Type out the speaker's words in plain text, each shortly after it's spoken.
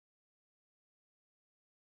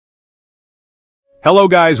Hello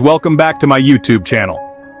guys, welcome back to my YouTube channel.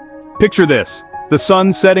 Picture this, the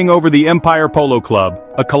sun setting over the Empire Polo Club,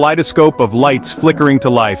 a kaleidoscope of lights flickering to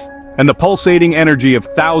life, and the pulsating energy of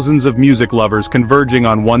thousands of music lovers converging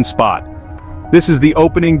on one spot. This is the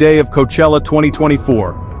opening day of Coachella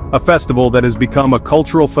 2024, a festival that has become a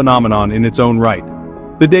cultural phenomenon in its own right.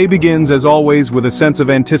 The day begins as always with a sense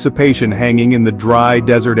of anticipation hanging in the dry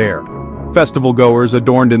desert air. Festival goers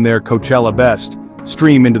adorned in their Coachella best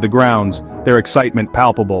stream into the grounds, their excitement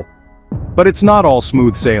palpable. But it's not all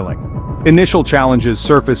smooth sailing. Initial challenges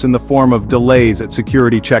surface in the form of delays at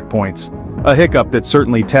security checkpoints, a hiccup that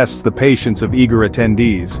certainly tests the patience of eager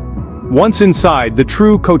attendees. Once inside, the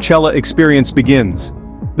true Coachella experience begins.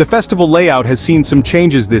 The festival layout has seen some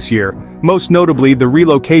changes this year, most notably the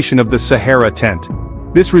relocation of the Sahara tent.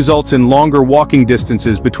 This results in longer walking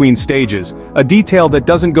distances between stages, a detail that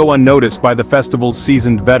doesn't go unnoticed by the festival's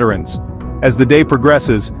seasoned veterans. As the day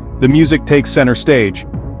progresses, the music takes center stage.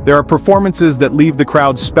 There are performances that leave the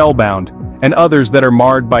crowd spellbound, and others that are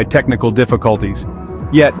marred by technical difficulties.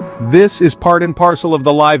 Yet, this is part and parcel of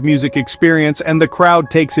the live music experience, and the crowd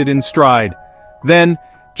takes it in stride. Then,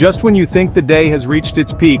 just when you think the day has reached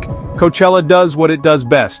its peak, Coachella does what it does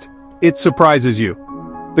best. It surprises you.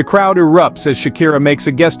 The crowd erupts as Shakira makes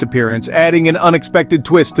a guest appearance, adding an unexpected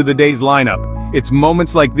twist to the day's lineup. It's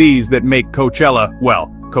moments like these that make Coachella, well,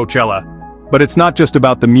 Coachella. But it's not just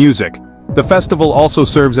about the music. The festival also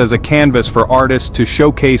serves as a canvas for artists to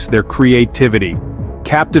showcase their creativity.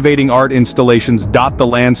 Captivating art installations dot the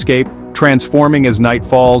landscape, transforming as night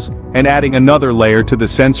falls, and adding another layer to the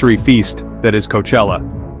sensory feast that is Coachella.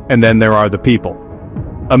 And then there are the people.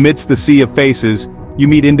 Amidst the sea of faces, you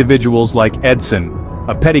meet individuals like Edson,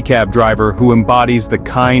 a pedicab driver who embodies the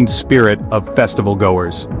kind spirit of festival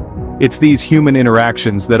goers. It's these human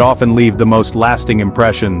interactions that often leave the most lasting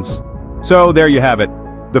impressions. So there you have it.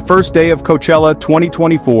 The first day of Coachella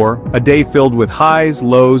 2024, a day filled with highs,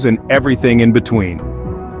 lows, and everything in between.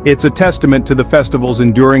 It's a testament to the festival's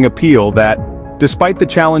enduring appeal that, despite the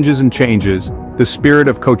challenges and changes, the spirit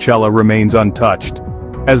of Coachella remains untouched.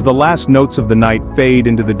 As the last notes of the night fade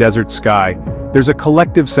into the desert sky, there's a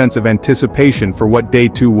collective sense of anticipation for what day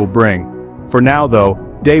 2 will bring. For now though,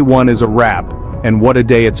 day 1 is a wrap, and what a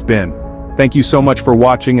day it's been. Thank you so much for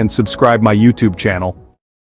watching and subscribe my YouTube channel.